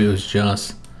doctrine. Maybe it was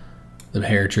just the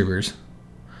paratroopers.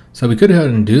 So we could go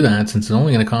ahead and do that since it's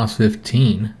only going to cost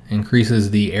 15.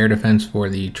 Increases the air defense for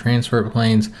the transport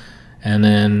planes, and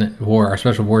then for our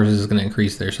special forces is going to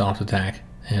increase their soft attack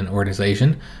and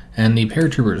organization. And the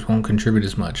paratroopers won't contribute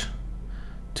as much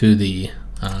to the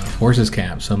forces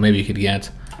cap, so maybe you could get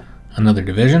another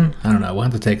division. I don't know, we'll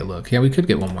have to take a look. Yeah, we could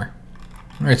get one more.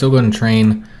 Alright, so we'll go ahead and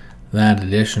train that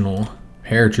additional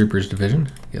paratroopers division,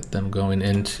 get them going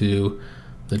into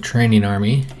the training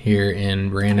army here in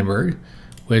Brandenburg,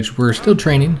 which we're still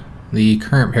training. The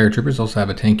current paratroopers also have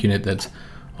a tank unit that's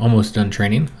almost done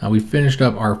training. We finished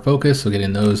up our focus, so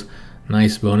getting those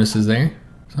nice bonuses there.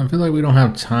 So I feel like we don't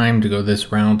have time to go this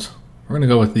route. We're going to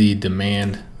go with the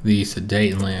demand, the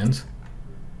sedate lands.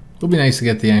 It would be nice to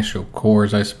get the actual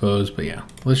cores, I suppose, but yeah,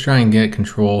 let's try and get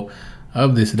control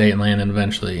of the sedate land and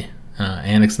eventually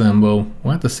annex them. We'll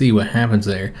have to see what happens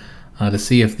there to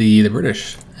see if the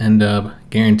British end up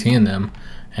guaranteeing them,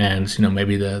 and you know,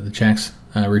 maybe the Czechs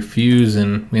refuse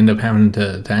and we end up having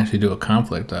to actually do a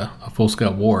conflict, a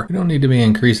full-scale war. We don't need to be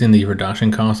increasing the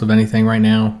production cost of anything right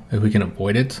now if we can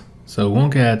avoid it, so we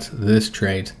won't get this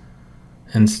trait.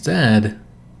 Instead,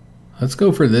 let's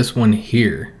go for this one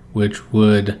here, which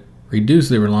would reduce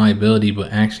the reliability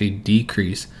but actually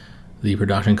decrease the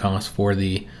production costs for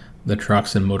the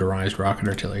trucks and motorized rocket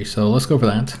artillery. So let's go for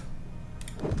that.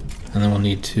 And then we'll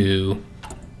need to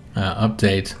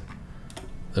update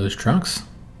those trucks.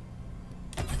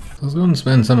 So let's go and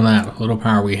spend some of that little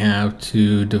power we have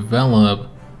to develop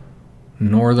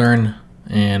northern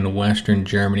and western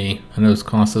Germany. I know it's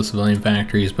cost us civilian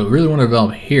factories, but we really want to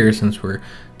develop here since we're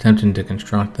attempting to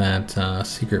construct that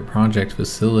secret project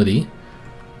facility.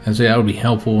 And so that would be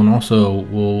helpful, and also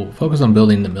we'll focus on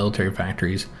building the military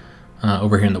factories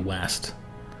over here in the west.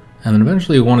 And then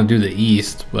eventually we want to do the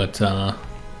east, but I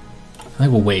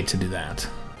think we'll wait to do that.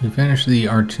 We finished the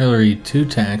artillery 2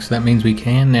 tanks. That means we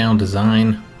can now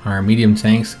design our medium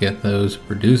tanks, get those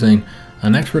producing.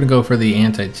 Next we're going to go for the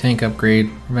anti-tank upgrade.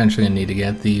 We're eventually going to need to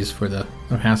get these for the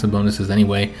passive bonuses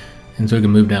anyway, and so we can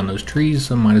move down those trees,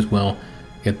 so might as well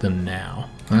get them now.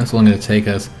 And that's only going to take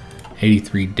us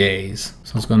 83 days.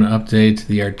 So let's go and update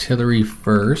the artillery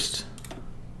first.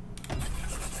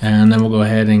 And then we'll go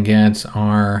ahead and get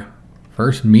our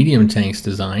first medium tanks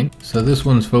designed. So this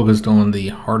one's focused on the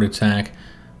hard attack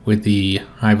with the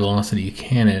high velocity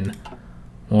cannon,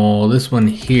 while this one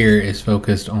here is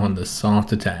focused on the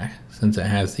soft attack since it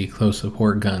has the close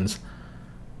support guns.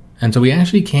 And so we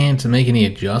actually can't make any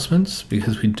adjustments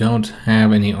because we don't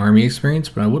have any army experience,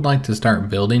 but I would like to start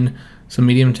building some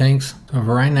medium tanks. So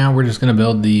for right now we're just going to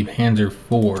build the Panzer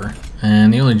IV,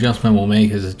 and the only adjustment we'll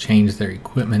make is to change their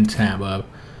equipment tab up.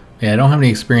 Yeah, I don't have any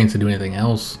experience to do anything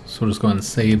else, so we'll just go ahead and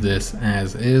save this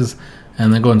as is,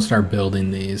 and then go and start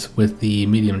building these with the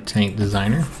medium tank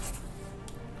designer.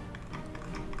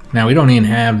 Now we don't even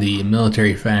have the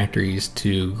military factories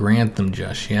to grant them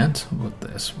just yet. We'll put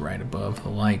this right above the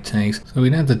light tanks. So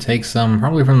we'd have to take some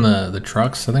probably from the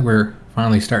trucks. I think we're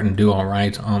finally starting to do all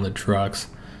right on the trucks.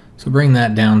 So bring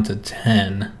that down to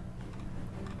 10.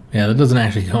 Yeah, that doesn't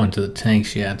actually go into the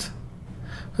tanks yet.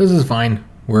 This is fine.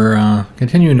 We're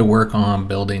continuing to work on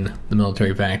building the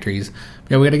military factories.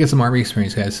 Yeah, we got to get some army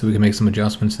experience, guys, so we can make some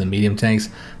adjustments to the medium tanks.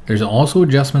 There's also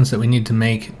adjustments that we need to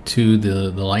make to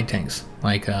the light tanks,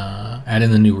 like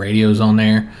adding the new radios on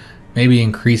there, maybe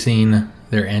increasing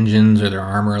their engines or their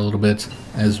armor a little bit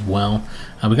as well.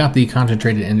 We got the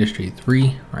concentrated industry 3.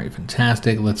 All right,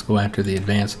 fantastic. Let's go after the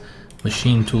advanced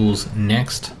machine tools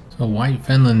next. So White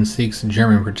Finland seeks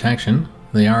German protection.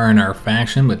 They are in our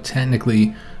faction, but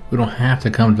technically we don't have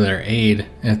to come to their aid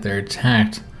if they're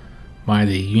attacked by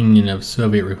the Union of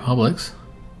Soviet Republics.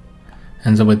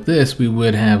 And so with this, we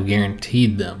would have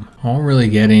guaranteed them. All we're really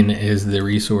getting is the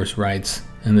resource rights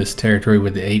in this territory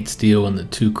with the 8 steel and the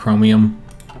 2 chromium.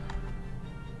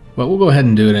 But we'll go ahead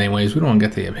and do it anyways. We don't want to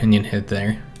get the opinion hit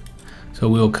there. So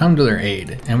we'll come to their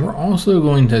aid. And we're also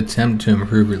going to attempt to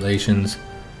improve relations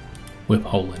with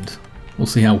Poland. We'll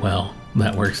see how well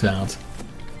that works out.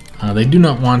 They do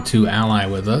not want to ally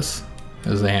with us,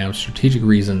 as they have strategic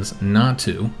reasons not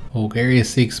to. Bulgaria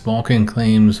seeks Balkan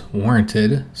claims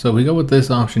warranted. So if we go with this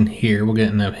option here, we'll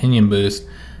get an opinion boost.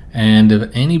 And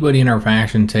if anybody in our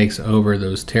faction takes over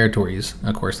those territories,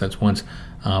 of course that's once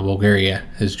Bulgaria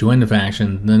has joined the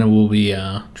faction, then it will be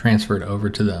transferred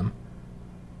over to them.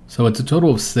 So it's a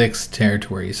total of 6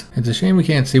 territories. It's a shame we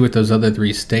can't see what those other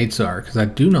 3 states are, because I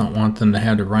do not want them to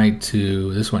have the right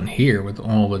to this one here with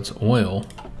all of its oil.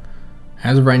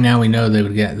 As of right now, we know they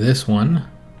would get this one,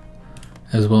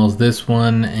 as well as this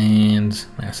one, and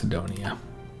Macedonia.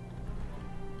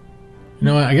 You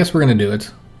know what, I guess we're going to do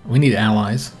it. We need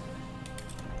allies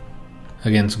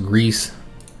against Greece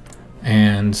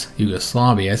and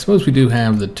Yugoslavia. I suppose we do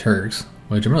have the Turks,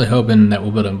 which I'm really hoping that we'll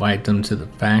be able to invite them to the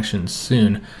faction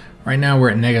soon. Right now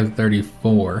we're at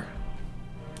 -34.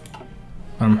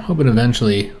 I'm hoping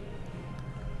eventually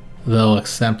they'll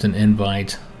accept an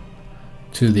invite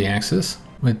to the Axis.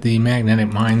 With the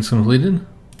magnetic mines completed,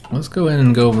 let's go ahead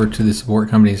and go over to the support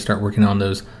company and start working on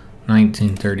those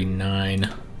 1939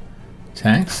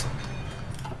 tanks.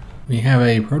 We have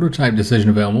a prototype decision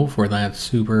available for that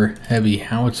super heavy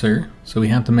howitzer, so we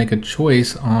have to make a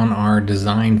choice on our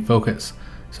design focus.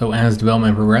 So as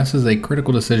development progresses, a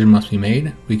critical decision must be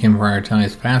made. We can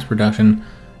prioritize fast production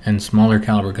and smaller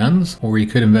caliber guns, or we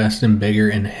could invest in bigger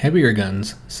and heavier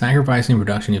guns, sacrificing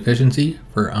production efficiency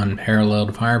for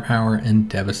unparalleled firepower and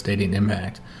devastating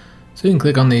impact. So you can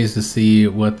click on these to see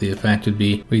what the effect would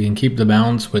be. We can keep the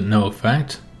balance with no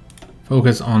effect.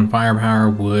 Focus on firepower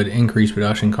would increase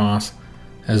production costs,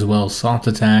 as well as soft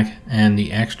attack and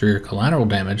the extra collateral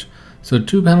damage. So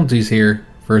 2 penalties here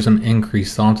for some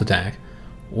increased soft attack.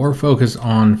 Or focus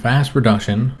on fast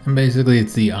production, and basically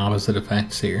it's the opposite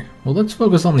effects here. Well, let's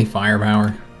focus on the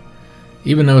firepower.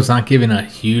 Even though it's not giving a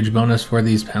huge bonus for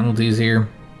these penalties here,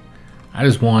 I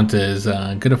just want as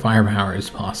good a firepower as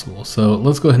possible. So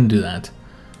let's go ahead and do that.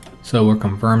 So we'll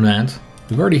confirm that.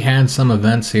 We've already had some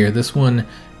events here. This one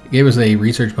gave us a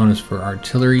research bonus for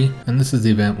artillery, and this is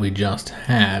the event we just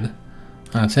had.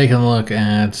 Taking a look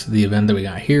at the event that we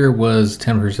got here was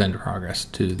 10% progress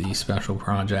to the special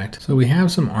project. So we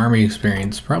have some army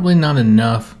experience, probably not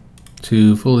enough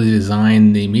to fully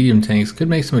design the medium tanks. Could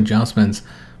make some adjustments.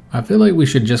 I feel like we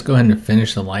should just go ahead and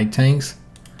finish the light tanks.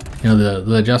 You know,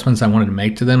 the adjustments I wanted to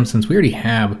make to them, since we already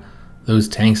have those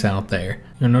tanks out there.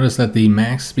 You'll notice that the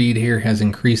max speed here has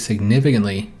increased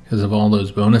significantly because of all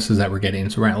those bonuses that we're getting.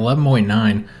 So we're at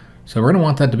 11.9, so we're going to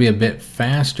want that to be a bit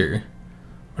faster.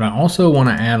 But I also want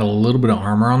to add a little bit of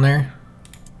armor on there.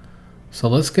 So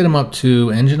let's get them up to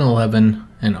engine 11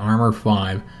 and armor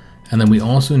 5. And then we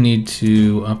also need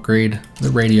to upgrade the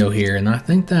radio here. And I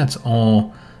think that's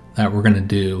all that we're going to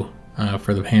do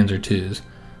for the Panzer IIs.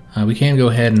 We can go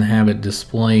ahead and have it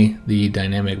display the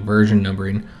dynamic version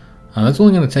numbering. That's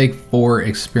only going to take 4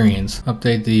 experience.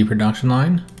 Update the production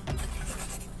line.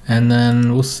 And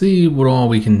then we'll see what all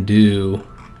we can do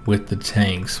with the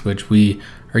tanks, which we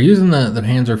are using the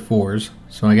Panzer IVs.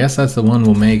 So I guess that's the one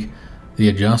we'll make the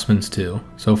adjustments to.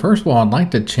 So first of all, I'd like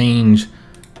to change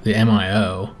the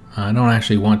MIO. I don't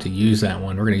actually want to use that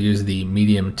one. We're going to use the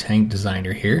medium tank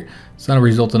designer here. So that'll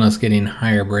result in us getting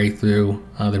higher breakthrough.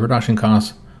 The production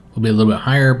costs will be a little bit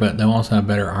higher, but they'll also have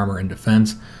better armor and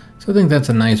defense. So I think that's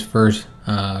a nice first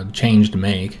change to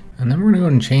make. And then we're going to go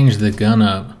and change the gun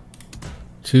up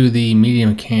to the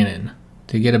medium cannon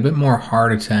to get a bit more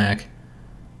hard attack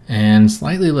and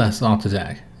slightly less soft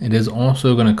attack. It is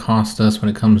also going to cost us when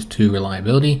it comes to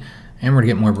reliability, and we're going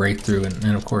to get more breakthrough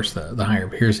and of course the higher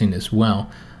piercing as well.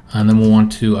 And then we'll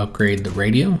want to upgrade the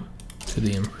radio to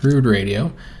the improved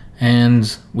radio,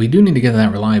 and we do need to get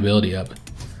that reliability up.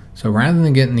 So rather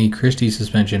than getting the Christie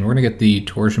suspension, we're going to get the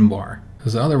torsion bar,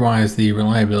 because otherwise the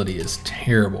reliability is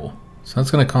terrible. So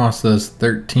that's going to cost us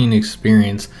 13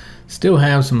 experience. Still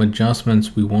have some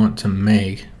adjustments we want to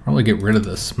make. Probably get rid of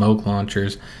the smoke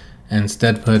launchers and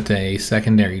instead put a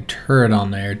secondary turret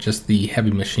on there. Just the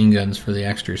heavy machine guns for the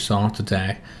extra soft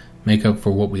attack. Make up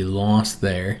for what we lost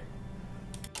there.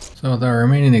 So with our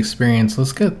remaining experience,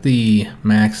 let's get the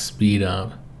max speed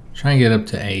up. Try and get up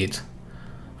to 8.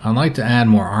 I'd like to add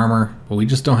more armor, but we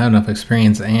just don't have enough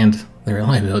experience, and the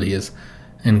reliability is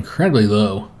incredibly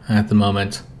low at the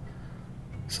moment.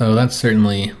 So that's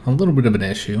certainly a little bit of an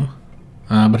issue,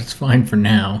 but it's fine for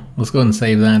now. Let's go ahead and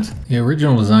save that. The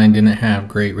original design didn't have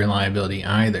great reliability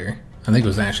either. I think it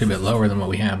was actually a bit lower than what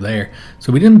we have there.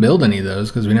 So we didn't build any of those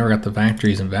because we never got the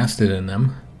factories invested in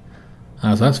them.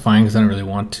 So that's fine because I don't really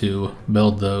want to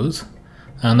build those.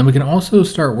 And then we can also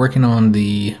start working on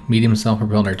the medium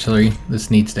self-propelled artillery.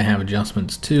 This needs to have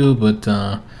adjustments too, but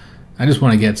I just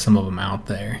want to get some of them out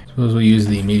there. Suppose we'll use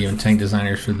the medium tank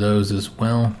designers for those as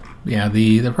well. Yeah,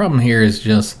 the problem here is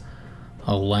just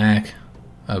a lack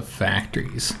of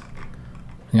factories.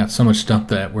 We got so much stuff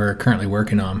that we're currently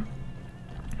working on.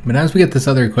 But as we get this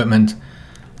other equipment,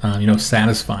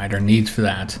 satisfied our needs for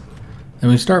that, then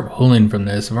we start pulling from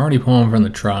this. I'm already pulling from the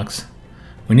trucks.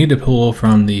 We need to pull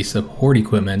from the support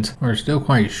equipment. We're still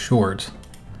quite short.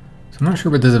 So I'm not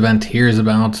sure what this event here is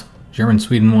about.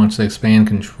 Sweden wants to expand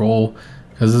control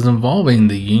because it's involving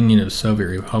the Union of Soviet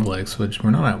Republics, which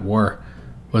we're not at war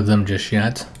with them just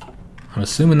yet. I'm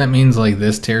assuming that means like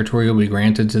this territory will be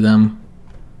granted to them.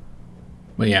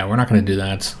 But yeah, we're not going to do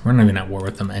that. We're not even at war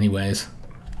with them anyways.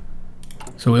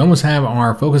 So we almost have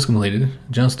our focus completed.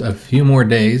 Just a few more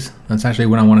days. That's actually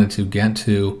what I wanted to get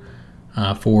to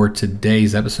for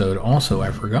today's episode. Also,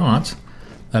 I forgot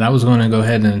that I was going to go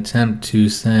ahead and attempt to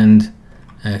send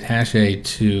an attaché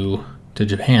to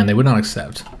Japan. They would not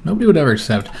accept. Nobody would ever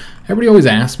accept. Everybody always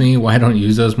asks me why I don't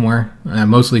use those more.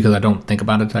 Mostly because I don't think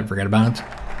about it. I forget about it.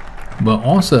 But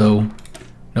also,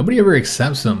 nobody ever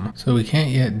accepts them. So we can't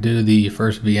yet do the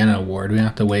first Vienna award. We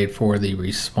have to wait for the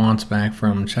response back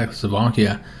from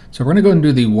Czechoslovakia. So we're going to go and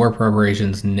do the war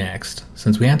preparations next,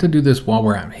 since we have to do this while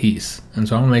we're at peace. And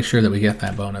so I want to make sure that we get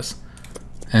that bonus.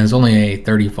 And it's only a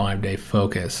 35-day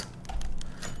focus.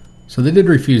 So they did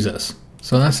refuse us.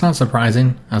 So that's not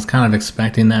surprising. I was kind of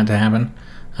expecting that to happen.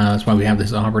 That's why we have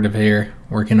this operative here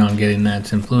working on getting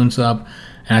that influence up.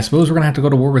 And I suppose we're going to have to go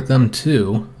to war with them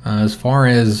too. As far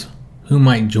as who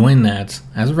might join that,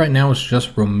 as of right now it's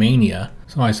just Romania.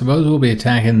 So I suppose we'll be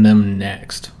attacking them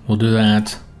next. We'll do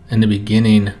that in the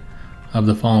beginning of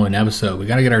the following episode. We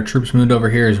got to get our troops moved over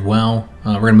here as well.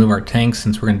 We're going to move our tanks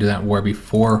since we're going to do that war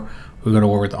before we go to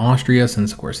war with Austria,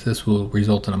 since of course this will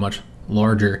result in a much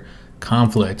larger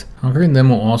conflict. Conquering them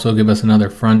will also give us another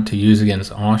front to use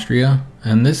against Austria,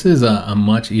 and this is a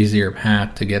much easier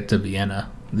path to get to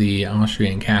Vienna, the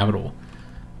Austrian capital.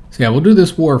 So yeah, we'll do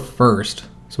this war first.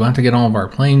 So we'll have to get all of our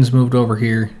planes moved over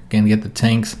here, again get the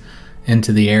tanks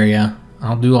into the area.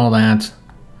 I'll do all that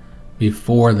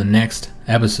before the next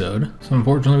episode. So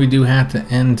unfortunately we do have to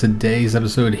end today's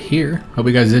episode here. Hope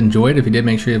you guys did enjoy it. If you did,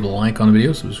 make sure you leave a like on the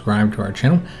video, subscribe to our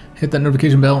channel, hit that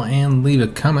notification bell, and leave a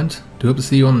comment. Do hope to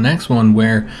see you on the next one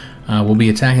where we'll be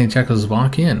attacking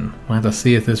Czechoslovakia. We'll have to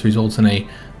see if this results in a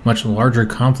much larger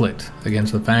conflict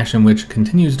against the faction which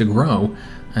continues to grow,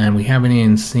 and we haven't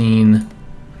even seen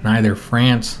neither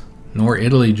France nor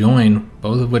Italy join,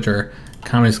 both of which are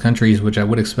communist countries which I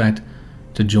would expect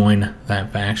to join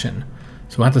that faction.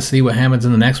 So we'll have to see what happens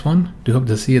in the next one. Do hope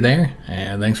to see you there,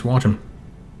 and thanks for watching.